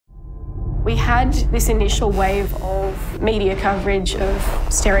We had this initial wave of media coverage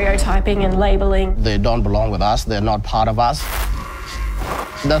of stereotyping and labelling. They don't belong with us, they're not part of us.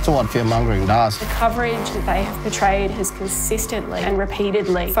 That's what fear-mongering does. The coverage that they have portrayed has consistently and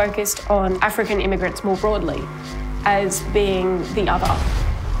repeatedly focused on African immigrants more broadly as being the other.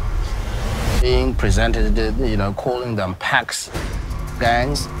 Being presented, calling them packs,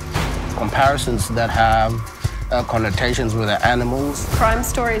 gangs, comparisons that have connotations with the animals. Crime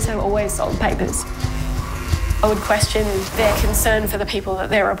stories have always sold papers. I would question their concern for the people that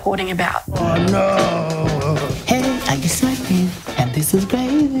they're reporting about. Oh no! Hey, I just like this, and this is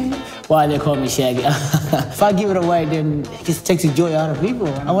crazy. Why they call me Shaggy? If I give it away, then it just takes the joy out of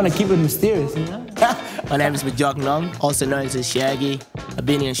people. I want to keep it mysterious, you know? My name is Majok Ngong, also known as Shaggy. I've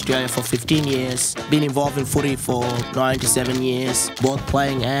been in Australia for 15 years, been involved in footy for 9 to 7 years, both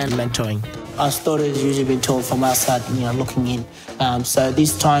playing and mentoring. Our story has usually been told from outside, looking in. So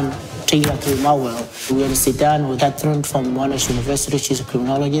this time, taking it through my world, we're going to sit down with Kathryn from Monash University. She's a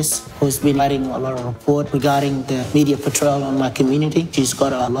criminologist who's been writing a lot of report regarding the media portrayal on my community. She's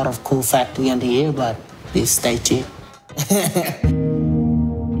got a lot of cool facts we're going to hear, but please stay tuned.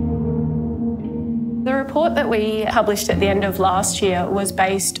 The report that we published at the end of last year was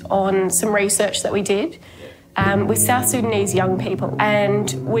based on some research that we did with South Sudanese young people,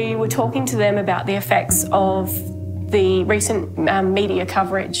 and we were talking to them about the effects of the recent media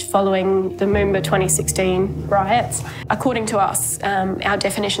coverage following the Moomba 2016 riots. According to us, our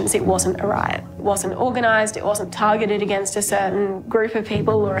definitions, it wasn't a riot. It wasn't organised, it wasn't targeted against a certain group of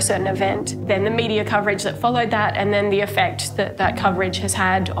people or a certain event. Then the media coverage that followed that, and then the effect that that coverage has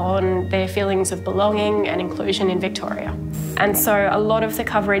had on their feelings of belonging and inclusion in Victoria. And so a lot of the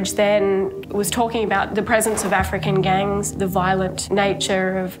coverage then was talking about the presence of African gangs, the violent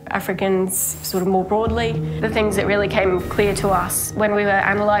nature of Africans sort of more broadly. The things that really came clear to us when we were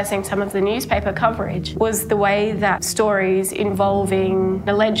analysing some of the newspaper coverage was the way that stories involving an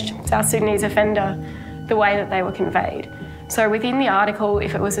alleged South Sudanese offender, the way that they were conveyed. So within the article,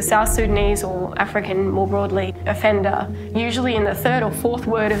 if it was a South Sudanese or African more broadly offender, usually in the third or fourth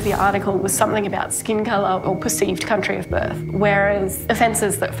word of the article was something about skin colour or perceived country of birth. Whereas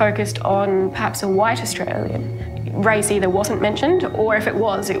offences that focused on perhaps a white Australian, race either wasn't mentioned, or if it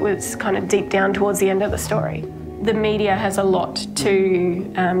was kind of deep down towards the end of the story. The media has a lot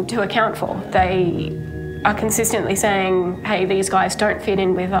to account for. They are consistently saying, hey, these guys don't fit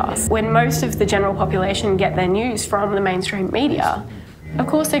in with us. When most of the general population get their news from the mainstream media, of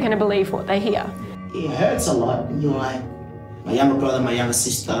course they're going to believe what they hear. It hurts a lot. Like my younger brother, my younger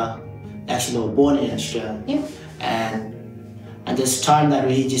sister, actually were born in Australia. Yeah. And this time that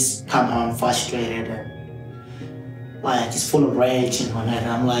we just come home frustrated and like just full of rage and whatnot.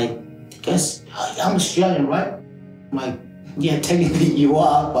 And I'm like, guess I'm Australian, right? I'm like, yeah, technically you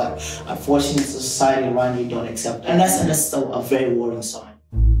are, but unfortunately society around you don't accept it. And that's a very worrying sign.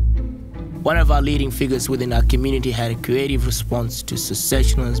 One of our leading figures within our community had a creative response to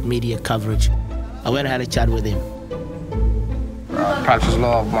sensationalist media coverage. I went and had a chat with him. Practice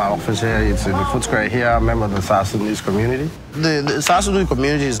law of my office here, it's in Footscray here, I'm a member of the South Sudanese community. The South Sudanese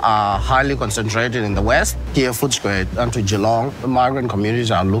communities are highly concentrated in the west. Here, Footscray and to Geelong, the migrant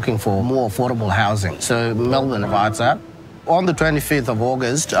communities are looking for more affordable housing. So Melbourne provides that. On the 25th of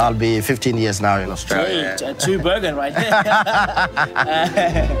August, I'll be 15 years now in Australia. Two burger right there.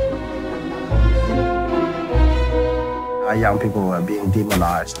 Our young people were being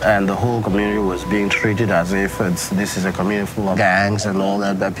demonized, and the whole community was being treated as if this is a community full of gangs and all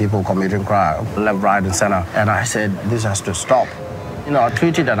that people committing crime, left, right, and center. And I said, this has to stop. I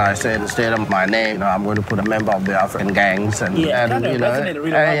tweeted and I said, instead of my name, I'm going to put a member of the African gangs. And it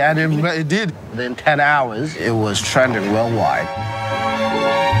did. Within 10 hours, it was trending worldwide.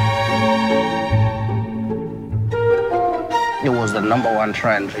 It was the #1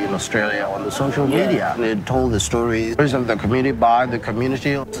 trend in Australia on the social media. It told the stories of the community by the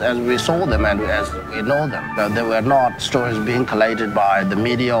community as we saw them and as we know them. They were not stories being collated by the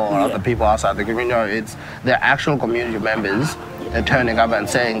media or other people outside the community. It's the actual community members turning up and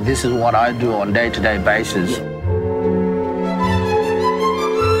saying, this is what I do on a day-to-day basis.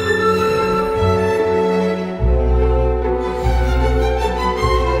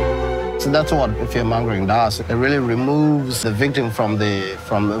 So that's what fear-mongering does. It really removes the victim from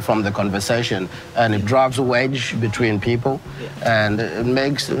the conversation, and it drives a wedge between people, and it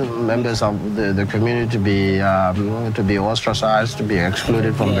makes members of the community to be ostracized, to be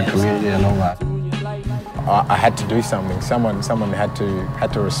excluded from the community and all that. I had to do something. Someone had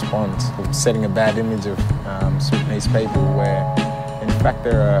to respond. Setting a bad image of Sudanese people, where in fact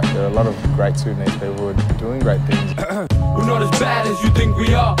there are a lot of great Sudanese people who are doing great things. We're not as bad as you think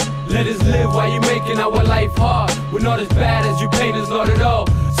we are. Let us live while you're making our life hard. We're not as bad as you paint us, not at all.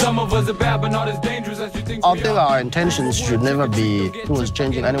 Some of us are bad, but not as dangerous as you think. I think our intentions should never be towards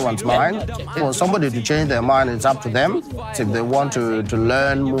changing anyone's mind. For somebody to change their mind, it's up to them. If they want to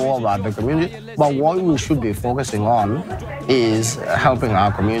learn more about the community. But what we should be focusing on is helping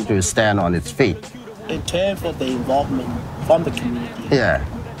our community to stand on its feet. In terms of the involvement from the community, Yeah.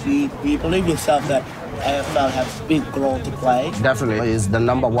 you believe yourself that AFL has a big role to play? Definitely is the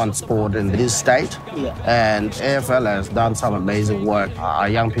 #1 sport in this state. Yeah. And AFL has done some amazing work. Our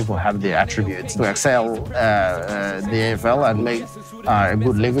young people have the attributes to excel the AFL and make a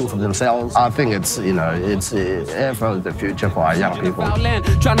good living for themselves. I think it's AFL is the future for our young people.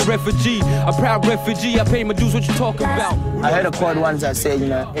 Trying to refugee, a proud refugee. I pay my dues. What you talking about? I heard a quote once that said,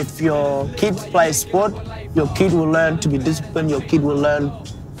 if your kid plays sport, your kid will learn to be disciplined, your kid will learn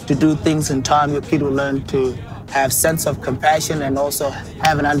to do things in time, your kid will learn to have sense of compassion and also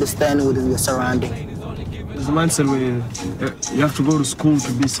have an understanding within your surrounding. There's a mindset where you have to go to school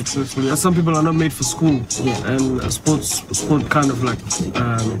to be successful. Some people are not made for school, and sport kind of like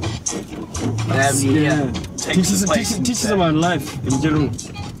teaches about life in general.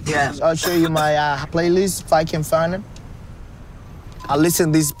 Yeah, I'll show you my playlist if I can find it. I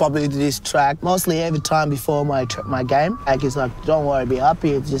listen probably to this track mostly every time before my game. Like it's like, don't worry, be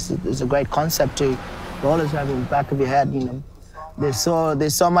happy. It's a great concept to always have in the back of your head. There's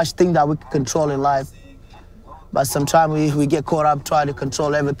so much thing that we can control in life, but sometimes we get caught up trying to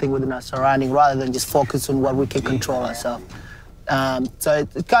control everything within our surrounding rather than just focus on what we can control ourselves. So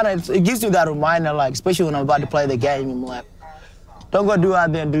it gives you that reminder, like especially when I'm about to play the game, I'm like, don't go do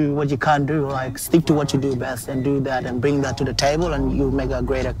out there and do what you can't do. Like, stick to what you do best and do that and bring that to the table and you'll make a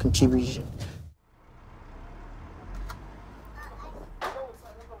greater contribution.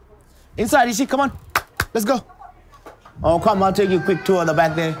 Inside, Ishi, come on. Let's go. Oh, come, I'll take you a quick tour of the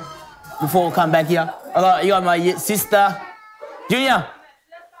back there before we come back here. You got my sister, Junior.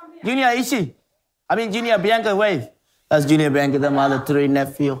 Junior, Ishi. Junior, Bianca, wave. That's Junior, Bianca, the other three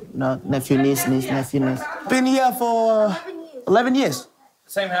nephew, niece. Been here for 11 years.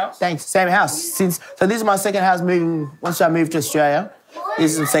 Same house? Thanks, same house. So this is my second house moving, once I moved to Australia.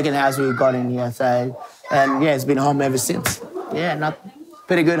 This is the second house we got in here. And yeah, it's been home ever since. Yeah,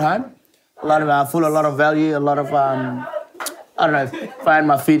 pretty good home. Full of a lot of value, a lot of, I don't know, find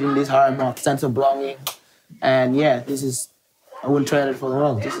my feet in this home, a sense of belonging. And yeah, I wouldn't trade it for the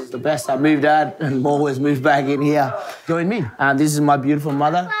world. This is the best. I moved out and always moved back in here. Join me. And this is my beautiful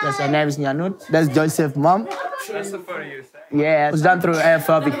mother. Her name is Nyanut. That's Joseph's mom. That's the photo you saying. Yeah, it was done through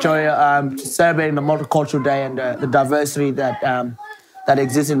AFL Victoria, celebrating the Multicultural Day and the diversity that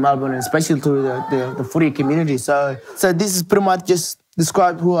exists in Melbourne, especially through the footy community. So this is pretty much just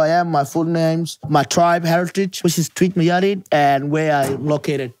describe who I am, my full names, my tribe heritage, which is Tweet Mayadi, and where I'm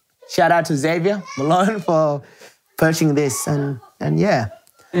located. Shout out to Xavier Malone for purchasing this, and yeah.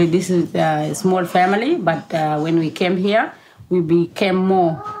 This is a small family, but when we came here, we became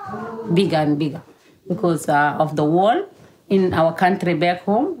more bigger and bigger because of the war in our country back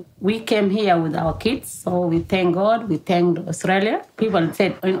home. We came here with our kids, so we thank God, we thank Australia. People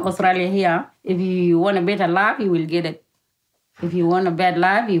said in Australia here, if you want a better life, you will get it. If you want a bad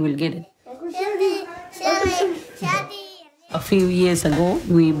life, you will get it. A few years ago,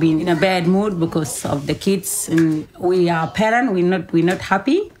 we've been in a bad mood because of the kids, and we are parents. We're not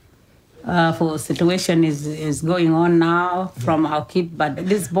happy for situation is going on now from our kid. But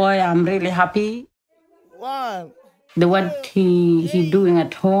this boy, I'm really happy. What he doing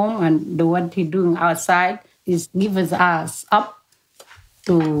at home and what he doing outside is giving us up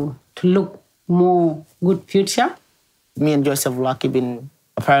to look more good future. Me and Joseph Lucky been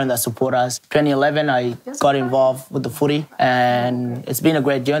a parent that support us. 2011, I got involved with the footy, and it's been a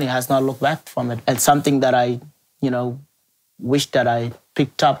great journey. Has not looked back from it. It's something that I, wish that I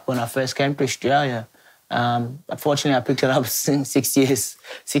picked up when I first came to Australia. Unfortunately, I picked it up in 6 years.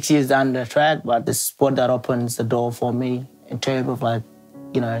 6 years down the track, but the sport that opens the door for me in terms of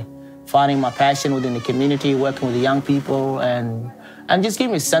finding my passion within the community, working with the young people, and just give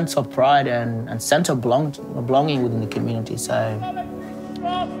me a sense of pride and sense of belonging within the community. So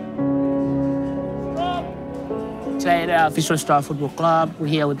today at Fisher Star Football Club, we're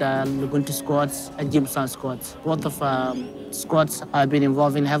here with the Lugunti squads and Jimson squads. Both of squads I've been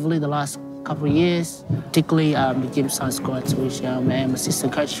involved in heavily the last couple of years, particularly the Jimson squads, which I'm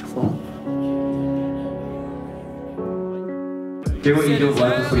assistant coach for. Do what you do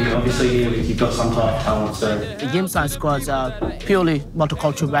well for you. Obviously, you've got some type of talent, so... The Jimson squads are purely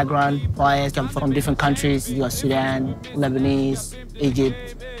multicultural background. Players come from different countries. You got Sudan, Lebanese,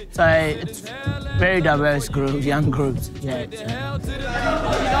 Egypt. So it's very diverse groups, young groups. Yeah.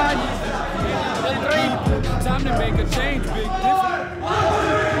 make a change, big difference.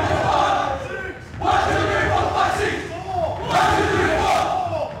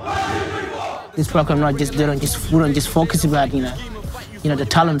 This program we don't just focus about, you know, the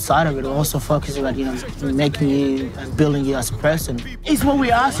talent side of it. We also focus about, you know, making you and building you as a person. It's what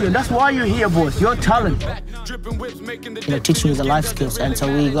we ask you. That's why you're here, boss. Your talent. You know, teaching you the life skills. And so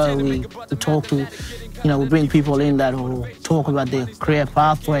we talk to, you know, we bring people in that will talk about their career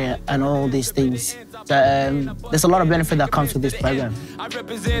pathway and all these things. So, there's a lot of benefit that comes with this program. I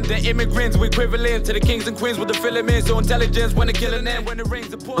represent the immigrants, we equivalent to the kings and queens with the filaments, so intelligence when the killing end, when the rings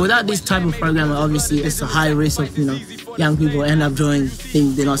the poor. Without this type of program, obviously, there's a high risk of, you know, young people end up doing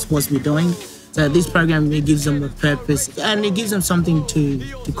things they're not supposed to be doing. So this program, it gives them a purpose and it gives them something to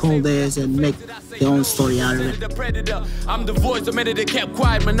call theirs and make their own story out of it. I'm the voice, the minute they kept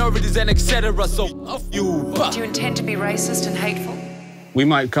quiet, minorities and etc. So you. Do you intend to be racist and hateful? We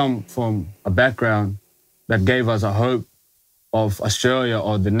might come from a background that gave us a hope of Australia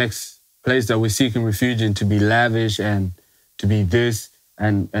or the next place that we're seeking refuge in to be lavish and to be this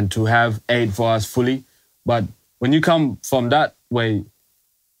and to have aid for us fully. But when you come from that way,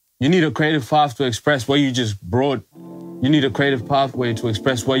 you need a creative path to express what you just brought. You need a creative pathway to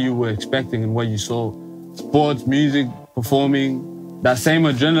express what you were expecting and what you saw. Sports, music, performing, that same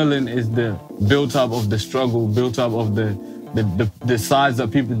adrenaline is the built up of the struggle, built up of the sides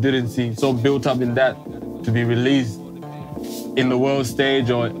that people didn't see, so built up in that to be released in the world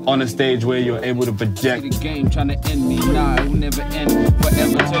stage or on a stage where you're able to project. The game trying to end me now, it will never end.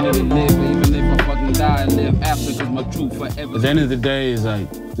 Forever turning to live, even if I fucking die, live after, cause my truth forever. At the end of the day, is like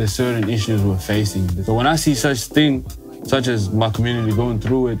there's certain issues we're facing. So when I see such as my community going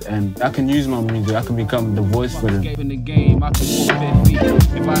through it, and I can use my music, I can become the voice for them.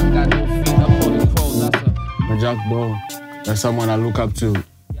 Majok Ngong, that's someone I look up to.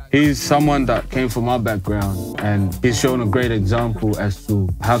 He's someone that came from our background, and he's shown a great example as to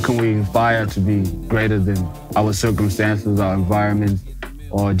how can we inspire to be greater than our circumstances, our environment,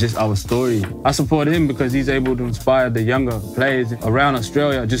 or just our story. I support him because he's able to inspire the younger players around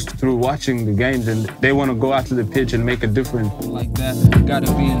Australia just through watching the games, and they want to go out to the pitch and make a difference. Like that,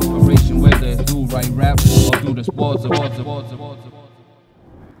 gotta be inspiration, whether do right rap or do the sports.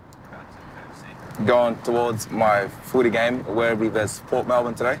 Going towards my footy game, Werribee versus Port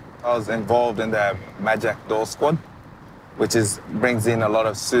Melbourne today. I was involved in the Majok Ngong squad, which brings in a lot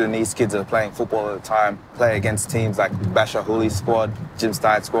of Sudanese kids that are playing football at the time, play against teams like Basha Hooli squad, Jim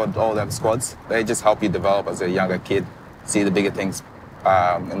Stein squad, all them squads. They just help you develop as a younger kid, see the bigger things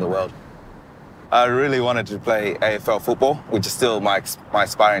in the world. I really wanted to play AFL football, which is still my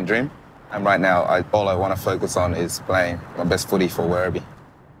aspiring dream. And right now, all I want to focus on is playing my best footy for Werribee.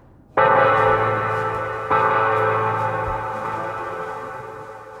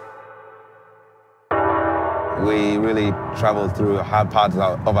 We really traveled through hard parts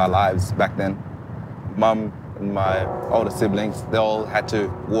of our lives back then. Mum and my older siblings, they all had to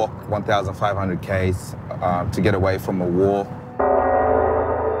walk 1,500 k's to get away from a war.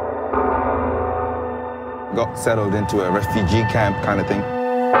 Got settled into a refugee camp kind of thing.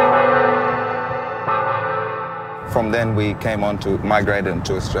 From then we came on to migrated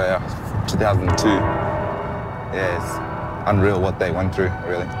into Australia, 2002. Yeah, it's unreal what they went through,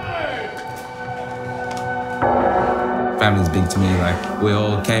 really. Family's big to me. Like, we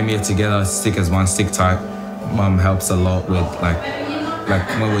all came here together, stick as one, stick tight. Mum helps a lot with like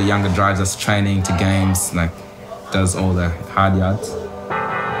when we were younger, drives us training to games, like does all the hard yards.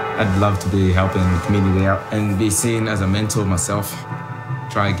 I'd love to be helping the community out and be seen as a mentor myself.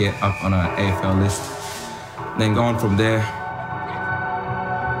 Try to get up on an AFL list. Then going from there,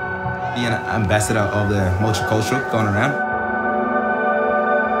 be an ambassador of the multicultural, going around.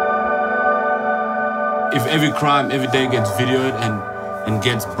 If every crime every day gets videoed and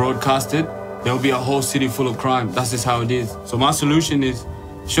gets broadcasted, there'll be a whole city full of crime. That's just how it is. So my solution is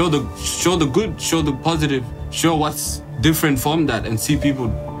show the good, show the positive, show what's different from that, and see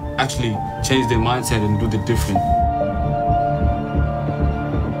people actually change their mindset and do the different.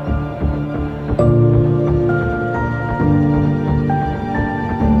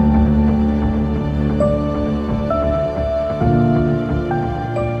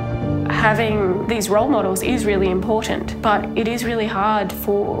 Having these role models is really important, but it is really hard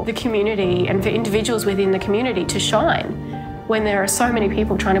for the community and for individuals within the community to shine when there are so many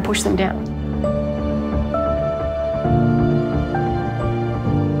people trying to push them down.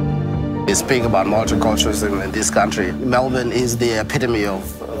 We speak about multiculturalism in this country. Melbourne is the epitome of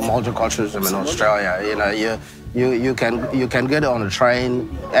multiculturalism in Australia. You know, you can get on a train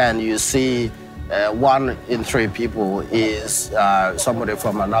and you see 1 in 3 people is somebody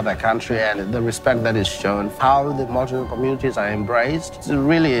from another country, and the respect that is shown, how the multicultural communities are embraced,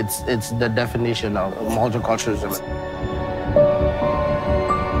 really it's the definition of multiculturalism.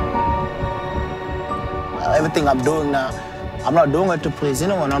 Everything I'm doing now, I'm not doing it to please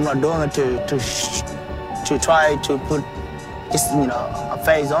anyone. I'm not doing it to try to put just, a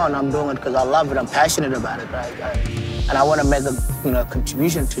phase on. I'm doing it because I love it. I'm passionate about it, right? And I want to make a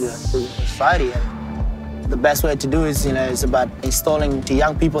contribution to the society. And the best way to do is, is about installing to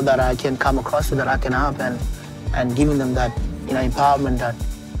young people that I can come across with, that I can help, and giving them that, empowerment that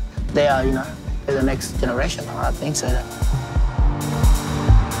they are, they're the next generation. I think so.